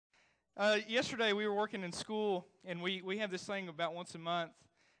Yesterday we were working in school, and we have this thing about once a month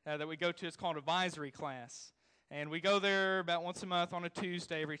that we go to. It's called advisory class. And we go there about once a month on a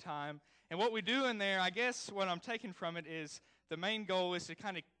Tuesday every time. And what we do in there, I guess what I'm taking from it is the main goal is to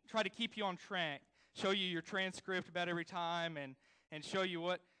kind of try to keep you on track, show you your transcript about every time, and show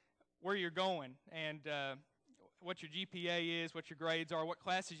you where you're going, and what your GPA is, what your grades are, what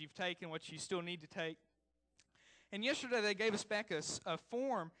classes you've taken, what you still need to take. And yesterday they gave us back a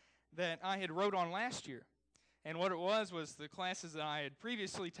form that I had wrote on last year. And what it was the classes that I had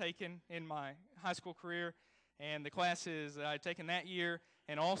previously taken in my high school career and the classes that I had taken that year,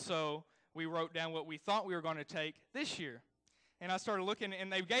 and also we wrote down what we thought we were going to take this year. And I started looking,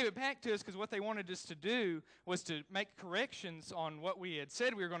 and they gave it back to us because what they wanted us to do was to make corrections on what we had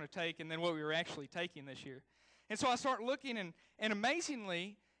said we were going to take and then what we were actually taking this year. And so I started looking, and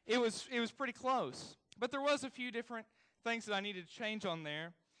amazingly, it was pretty close. But there was a few different things that I needed to change on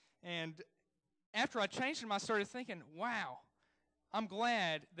there. And after I changed them, I started thinking, wow, I'm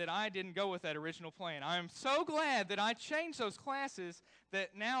glad that I didn't go with that original plan. I am so glad that I changed those classes that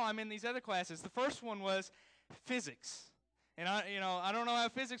now I'm in these other classes. The first one was physics. And I don't know how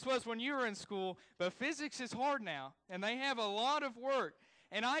physics was when you were in school, but physics is hard now, and they have a lot of work.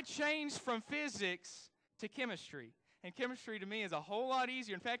 And I changed from physics to chemistry. And chemistry to me is a whole lot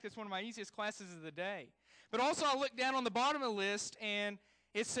easier. In fact, it's one of my easiest classes of the day. But also I looked down on the bottom of the list, and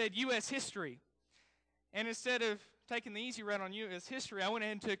it said U.S. history. And instead of taking the easy route on U.S. history, I went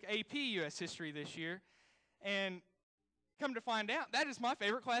ahead and took AP U.S. history this year. And come to find out, that is my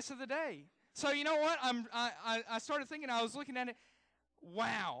favorite class of the day. So you know what? I started thinking, I was looking at it,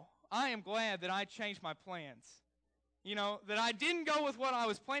 wow, I am glad that I changed my plans. You know, that I didn't go with what I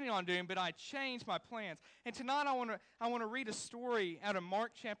was planning on doing, but I changed my plans. And tonight I want to read a story out of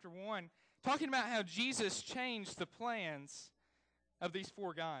Mark chapter 1, talking about how Jesus changed the plans of these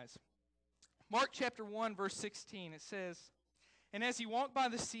four guys. Mark chapter 1, verse 16, it says, "And as he walked by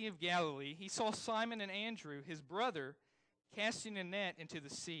the Sea of Galilee, he saw Simon and Andrew, his brother, casting a net into the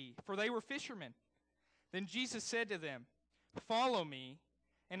sea, for they were fishermen. Then Jesus said to them, 'Follow me,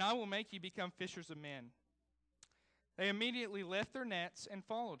 and I will make you become fishers of men.' They immediately left their nets and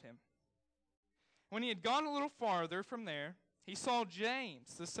followed him. When he had gone a little farther from there, he saw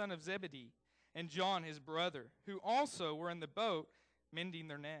James, the son of Zebedee, and John, his brother, who also were in the boat mending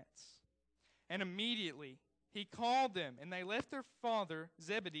their nets. And immediately he called them, and they left their father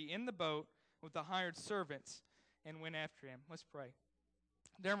Zebedee in the boat with the hired servants and went after him." Let's pray.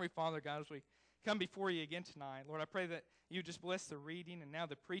 Dear Heavenly Father, God, as we come before you again tonight, Lord, I pray that you just bless the reading and now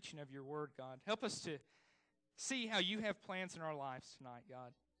the preaching of your word, God. Help us to see how you have plans in our lives tonight,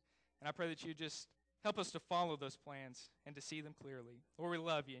 God. And I pray that you just help us to follow those plans and to see them clearly. Lord, we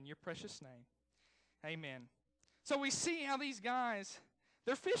love you in your precious name. Amen. So we see how these guys,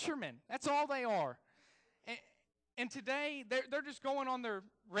 they're fishermen. That's all they are. And today, they're just going on their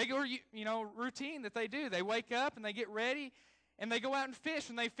regular, routine that they do. They wake up and they get ready and they go out and fish.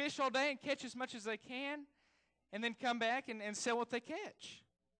 And they fish all day and catch as much as they can and then come back and sell what they catch.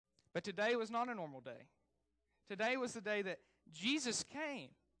 But today was not a normal day. Today was the day that Jesus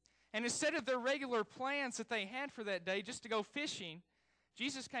came. And instead of their regular plans that they had for that day just to go fishing,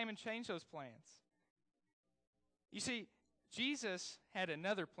 Jesus came and changed those plans. You see, Jesus had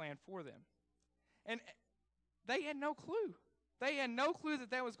another plan for them. And they had no clue. They had no clue that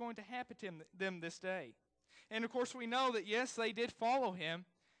that was going to happen to them this day. And of course we know that yes, they did follow him.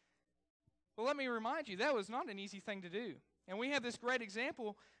 But let me remind you, that was not an easy thing to do. And we have this great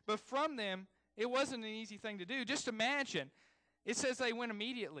example, but from them, it wasn't an easy thing to do. Just imagine, it says they went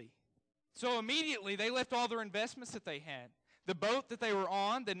immediately. So immediately they left all their investments that they had. The boat that they were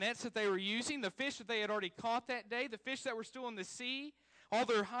on, the nets that they were using, the fish that they had already caught that day, the fish that were still in the sea, all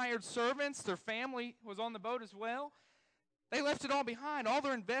their hired servants, their family was on the boat as well. They left it all behind, all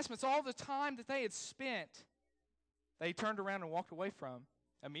their investments, all the time that they had spent. They turned around and walked away from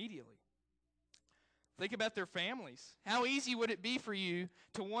immediately. Think about their families. How easy would it be for you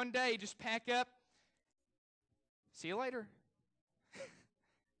to one day just pack up, see you later.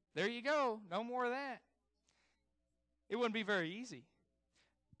 There you go, no more of that. It wouldn't be very easy.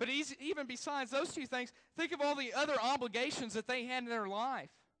 But even besides those two things, think of all the other obligations that they had in their life.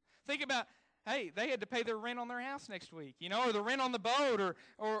 Think about, hey, they had to pay their rent on their house next week, or the rent on the boat,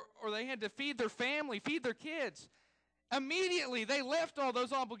 or they had to feed their family, feed their kids. Immediately, they left all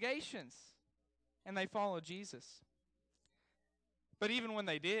those obligations, and they followed Jesus. But even when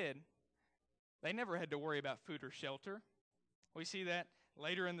they did, they never had to worry about food or shelter. We see that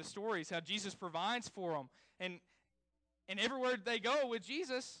later in the stories, how Jesus provides for them. And everywhere they go with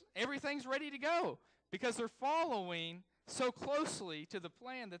Jesus, everything's ready to go because they're following so closely to the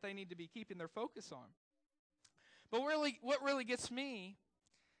plan that they need to be keeping their focus on. But really, what really gets me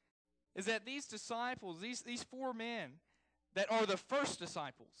is that these disciples, these 4 men that are the first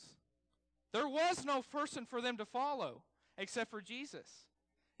disciples, there was no person for them to follow except for Jesus.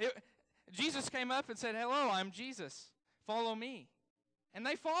 Jesus came up and said, "Hello, I'm Jesus. Follow me." And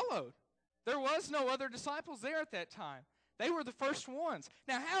they followed. There was no other disciples there at that time. They were the first ones.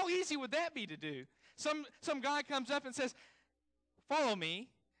 Now, how easy would that be to do? Some guy comes up and says, "Follow me.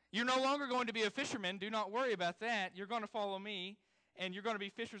 You're no longer going to be a fisherman. Do not worry about that. You're going to follow me, and you're going to be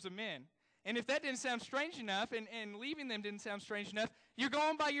fishers of men." And if that didn't sound strange enough, and leaving them didn't sound strange enough, you're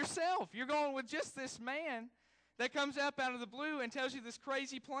going by yourself. You're going with just this man that comes up out of the blue and tells you this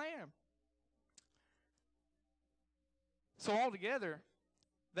crazy plan. So altogether,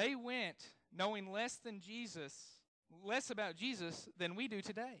 they went knowing less about Jesus than we do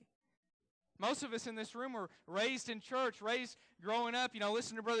today. Most of us in this room were raised in church, raised growing up,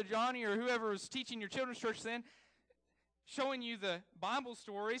 listening to Brother Johnny or whoever was teaching your children's church then, showing you the Bible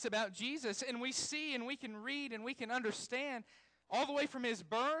stories about Jesus, and we see and we can read and we can understand all the way from his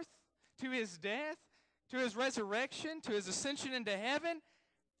birth to his death to his resurrection to his ascension into heaven.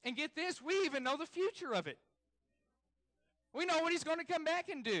 And get this, we even know the future of it. We know what he's going to come back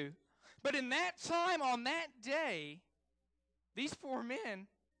and do. But in that time, on that day, these 4 men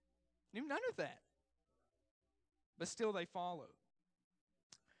knew none of that. But still they followed.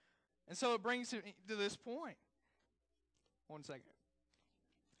 And so it brings me to this point. One second.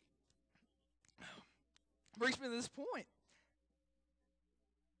 Brings me to this point.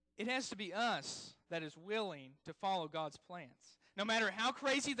 It has to be us that is willing to follow God's plans. No matter how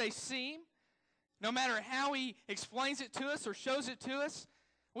crazy they seem, no matter how he explains it to us or shows it to us,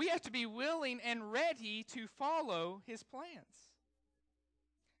 we have to be willing and ready to follow his plans.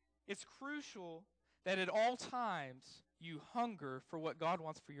 It's crucial that at all times you hunger for what God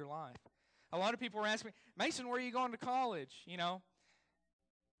wants for your life. A lot of people are asking me, "Mason, where are you going to college?" To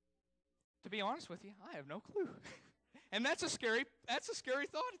be honest with you, I have no clue. And that's a scary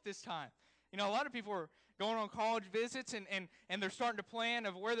thought at this time. A lot of people are going on college visits and they're starting to plan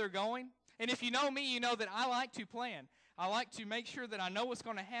of where they're going. And if you know me, you know that I like to plan. I like to make sure that I know what's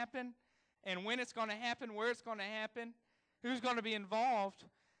going to happen and when it's going to happen, where it's going to happen, who's going to be involved.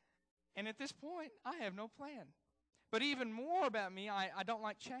 And at this point, I have no plan. But even more about me, I don't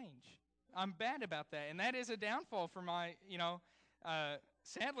like change. I'm bad about that. And that is a downfall for my,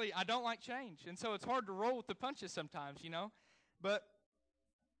 sadly, I don't like change. And so it's hard to roll with the punches sometimes, But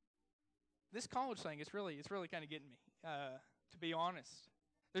this college thing, it's really kind of getting me, to be honest.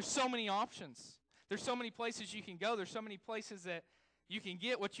 There's so many options. There's so many places you can go. There's so many places that you can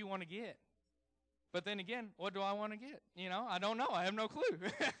get what you want to get. But then again, what do I want to get? I don't know. I have no clue.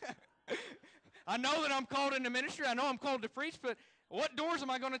 I know that I'm called into ministry. I know I'm called to preach, but what doors am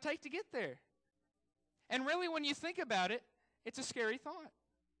I going to take to get there? And really, when you think about it, it's a scary thought.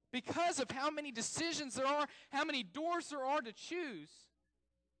 Because of how many decisions there are, how many doors there are to choose,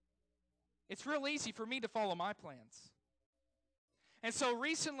 it's real easy for me to follow my plans. And so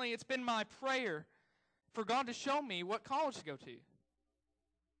recently, it's been my prayer for God to show me what college to go to.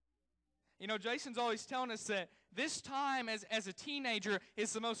 Jason's always telling us that this time as a teenager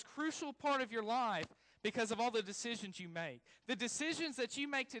is the most crucial part of your life because of all the decisions you make. The decisions that you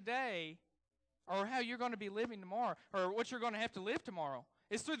make today are how you're going to be living tomorrow, or what you're going to have to live tomorrow.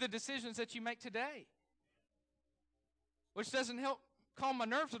 It's through the decisions that you make today. Which doesn't help calm my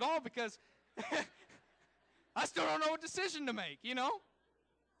nerves at all because I still don't know what decision to make,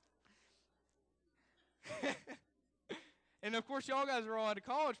 And of course, y'all guys are all out of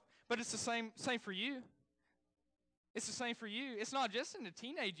college, but it's the same for you. It's the same for you. It's not just in the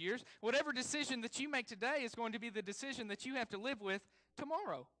teenage years. Whatever decision that you make today is going to be the decision that you have to live with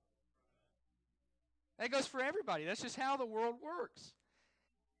tomorrow. That goes for everybody. That's just how the world works.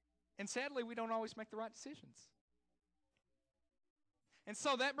 And sadly, we don't always make the right decisions. And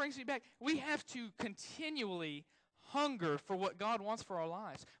so that brings me back. We have to continually hunger for what God wants for our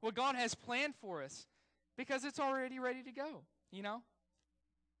lives, what God has planned for us, because it's already ready to go, He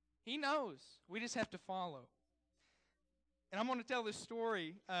knows. We just have to follow. And I'm going to tell this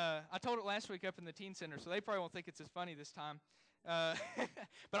story. I told it last week up in the teen center, so they probably won't think it's as funny this time.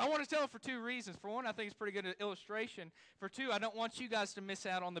 But I want to tell it for 2 reasons. For one, I think it's a pretty good illustration. For 2, I don't want you guys to miss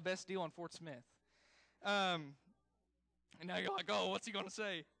out on the best deal in Fort Smith. And now you're like, "Oh, what's he going to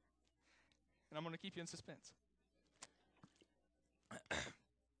say?" And I'm going to keep you in suspense.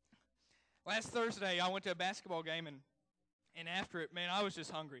 Last Thursday, I went to a basketball game, and after it, man, I was just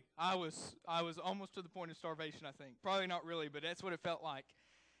hungry. I was almost to the point of starvation, I think. Probably not really, but that's what it felt like.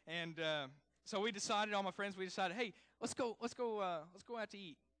 And so all my friends, we decided, hey, let's go out to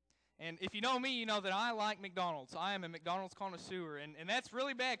eat. And if you know me, you know that I like McDonald's. I am a McDonald's connoisseur, and that's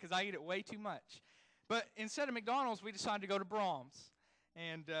really bad because I eat it way too much. But instead of McDonald's, we decided to go to Brahms.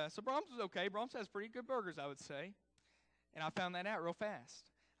 And so Brahms was okay. Brahms has pretty good burgers, I would say. And I found that out real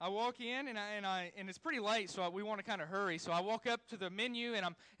fast. I walk in, and it's pretty late, so we want to kind of hurry. So I walk up to the menu, and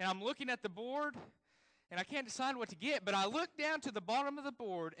I'm looking at the board, and I can't decide what to get. But I look down to the bottom of the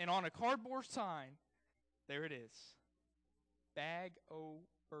board, and on a cardboard sign, there it is. Bag O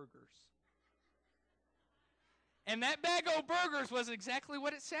Burgers. And that bag O Burgers was exactly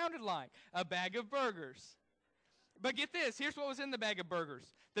what it sounded like, a bag of burgers. But get this, here's what was in the bag of burgers.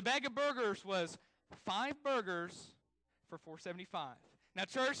 The bag of burgers was 5 burgers for $4.75. Now,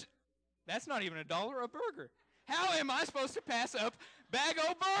 church, that's not even $1 a burger. How am I supposed to pass up bag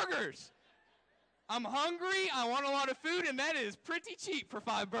O Burgers? I'm hungry, I want a lot of food, and that is pretty cheap for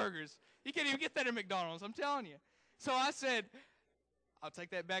 5 burgers. You can't even get that at McDonald's, I'm telling you. So I said, I'll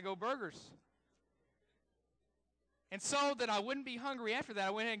take that bag O Burgers. And so that I wouldn't be hungry after that, I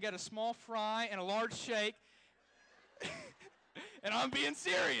went ahead and got a small fry and a large shake. And I'm being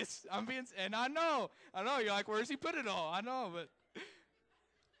serious. And I know. You're like, where's he put it all? I know, but.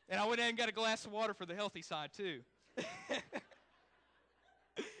 And I went ahead and got a glass of water for the healthy side, too.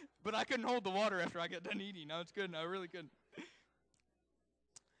 But I couldn't hold the water after I got done eating. No, it's good. No, I really couldn't.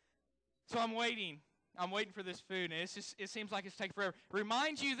 So I'm waiting. I'm waiting for this food, and it seems like it's taking forever.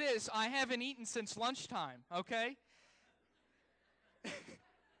 Remind you this, I haven't eaten since lunchtime, okay?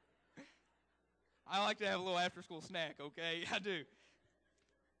 I like to have a little after-school snack, okay? I do.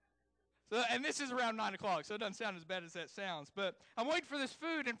 So, and this is around 9 o'clock, so it doesn't sound as bad as that sounds. But I'm waiting for this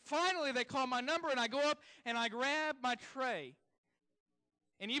food, and finally they call my number, and I go up, and I grab my tray.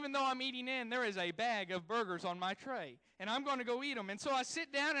 And even though I'm eating in, there is a bag of burgers on my tray. And I'm going to go eat them. And so I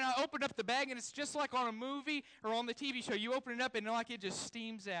sit down, and I open up the bag, and it's just like on a movie or on the TV show. You open it up, and like it just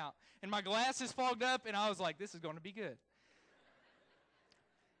steams out. And my glass is fogged up, and I was like, this is going to be good.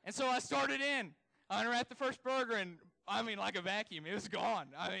 And so I started in. I unwrapped the first burger, and I mean, like a vacuum. It was gone.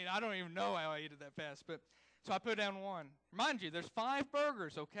 I mean, I don't even know how I ate it that fast. But so I put down 1. Mind you, there's 5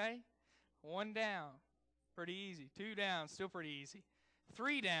 burgers, okay? 1 down. Pretty easy. 2 down. Still pretty easy.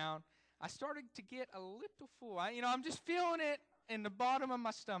 3 down. I started to get a little full. I'm just feeling it in the bottom of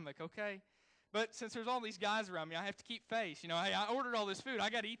my stomach, okay? But since there's all these guys around me, I have to keep face. Hey, I ordered all this food. I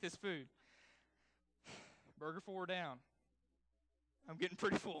got to eat this food. Burger 4 down. I'm getting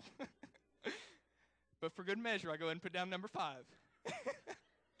pretty full. But for good measure, I go ahead and put down number 5.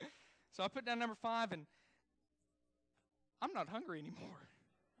 So I put down number 5, and I'm not hungry anymore.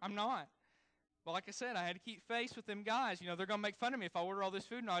 I'm not. But like I said, I had to keep face with them guys. They're going to make fun of me if I order all this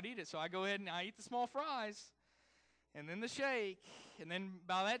food and not eat it. So I go ahead and I eat the small fries, and then the shake. And then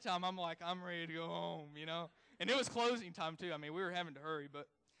by that time, I'm like, I'm ready to go home, And it was closing time, too. I mean, we were having to hurry. But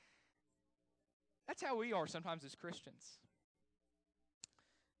that's how we are sometimes as Christians.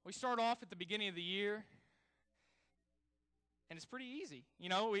 We start off at the beginning of the year, and it's pretty easy.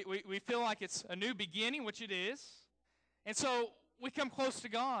 We feel like it's a new beginning, which it is. And so we come close to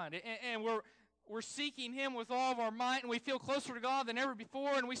God, and we're seeking Him with all of our might, and we feel closer to God than ever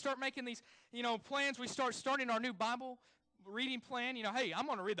before, and we start making these, plans. We start starting our new Bible reading plan. Hey, I'm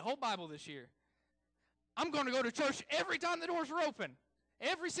going to read the whole Bible this year. I'm going to go to church every time the doors are open.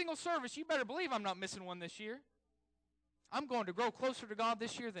 Every single service. You better believe I'm not missing one this year. I'm going to grow closer to God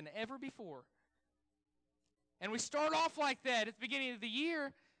this year than ever before. And we start off like that at the beginning of the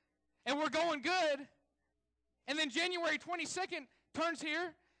year, and we're going good. And then January 22nd turns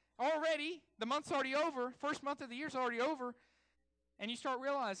here already. The month's already over. First month of the year's already over. And you start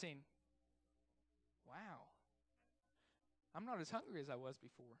realizing, wow, I'm not as hungry as I was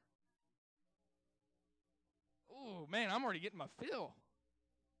before. Oh, man, I'm already getting my fill.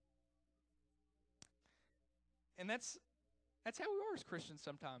 And that's how we are as Christians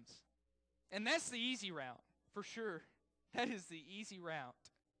sometimes. And that's the easy route, for sure. That is the easy route.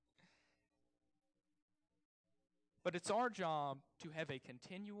 But it's our job to have a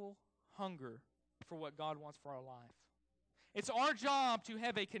continual hunger for what God wants for our life. It's our job to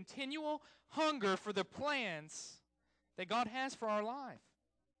have a continual hunger for the plans that God has for our life.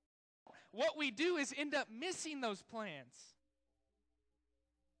 What we do is end up missing those plans.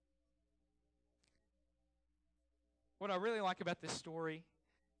 What I really like about this story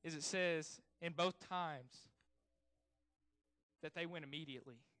is it says in both times that they went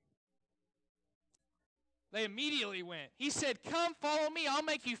immediately. They immediately went. He said, come, follow me, I'll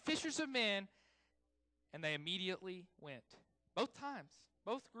make you fishers of men. And they immediately went. Both times.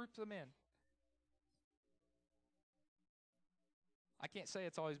 Both groups of men. I can't say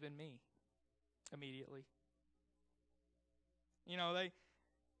it's always been me immediately.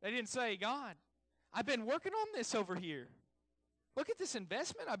 They didn't say, God, I've been working on this over here. Look at this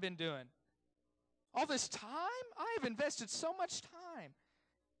investment I've been doing. All this time? I have invested so much time.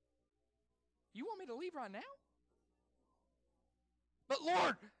 You want me to leave right now? But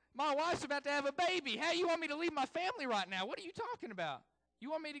Lord, my wife's about to have a baby. How you want me to leave my family right now? What are you talking about? You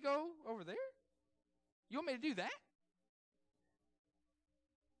want me to go over there? You want me to do that?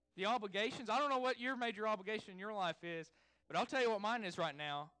 The obligations, I don't know what your major obligation in your life is, but I'll tell you what mine is right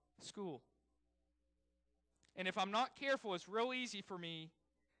now, school. And if I'm not careful, it's real easy for me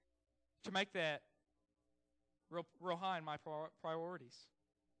to make that real high in my priorities.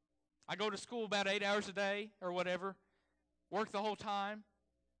 I go to school about 8 hours a day or whatever, work the whole time,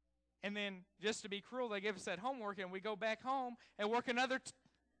 and then just to be cruel, they give us that homework, and we go back home and work another,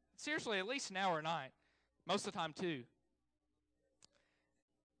 seriously, at least an hour a night. Most of the time, 2.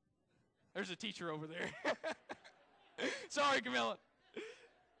 There's a teacher over there. Sorry, Camilla.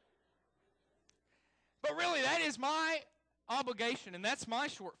 But really, that is my obligation, and that's my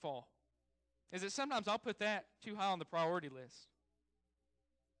shortfall, is that sometimes I'll put that too high on the priority list.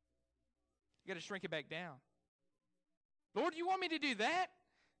 You got to shrink it back down. Lord, you want me to do that?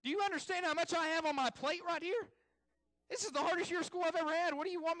 Do you understand how much I have on my plate right here? This is the hardest year of school I've ever had. What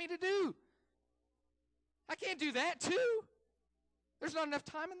do you want me to do? I can't do that too. There's not enough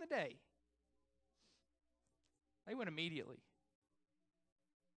time in the day. They went immediately.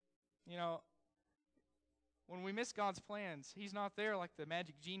 When we miss God's plans, He's not there like the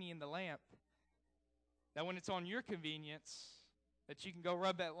magic genie in the lamp. That when it's on your convenience, that you can go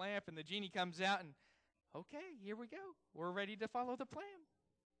rub that lamp and the genie comes out and, okay, here we go. We're ready to follow the plan.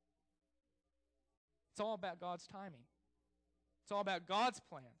 It's all about God's timing. It's all about God's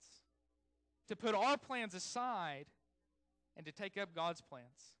plans. To put our plans aside and to take up God's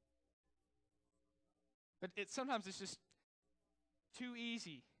plans. But sometimes it's just too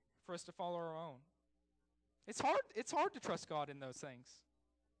easy for us to follow our own. It's hard to trust God in those things.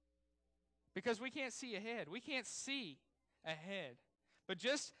 Because we can't see ahead. We can't see ahead. But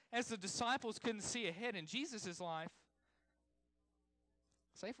just as the disciples couldn't see ahead in Jesus' life,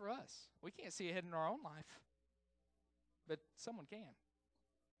 say for us, we can't see ahead in our own life. But someone can.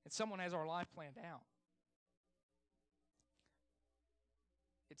 And someone has our life planned out.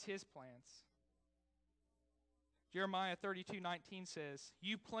 It's His plans. Jeremiah 32:19 says,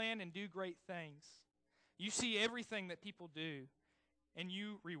 you plan and do great things. You see everything that people do, and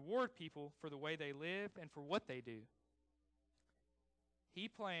you reward people for the way they live and for what they do. He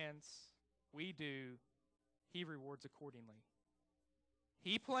plans, we do, He rewards accordingly.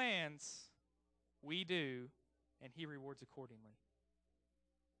 He plans, we do, and He rewards accordingly.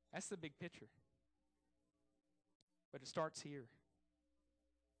 That's the big picture. But it starts here.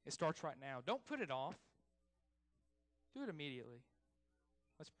 It starts right now. Don't put it off. Do it immediately.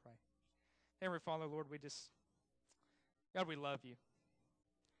 Let's pray. Heavenly Father, Lord, God, we love you.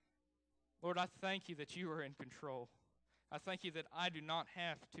 Lord, I thank you that you are in control. I thank you that I do not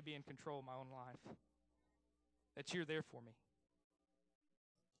have to be in control of my own life, that you're there for me.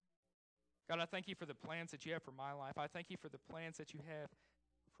 God, I thank you for the plans that you have for my life. I thank you for the plans that you have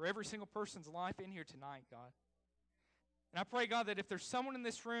for every single person's life in here tonight, God. And I pray, God, that if there's someone in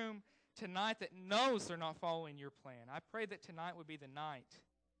this room tonight that knows they're not following your plan, I pray that tonight would be the night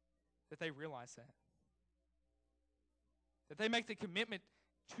that they realize that. That they make the commitment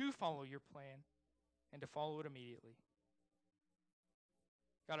to follow your plan and to follow it immediately.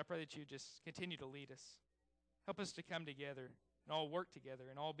 God, I pray that you just continue to lead us. Help us to come together and all work together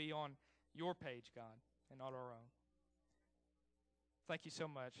and all be on your page, God, and not our own. Thank you so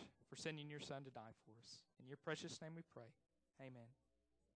much for sending your Son to die for us. In your precious name we pray. Amen.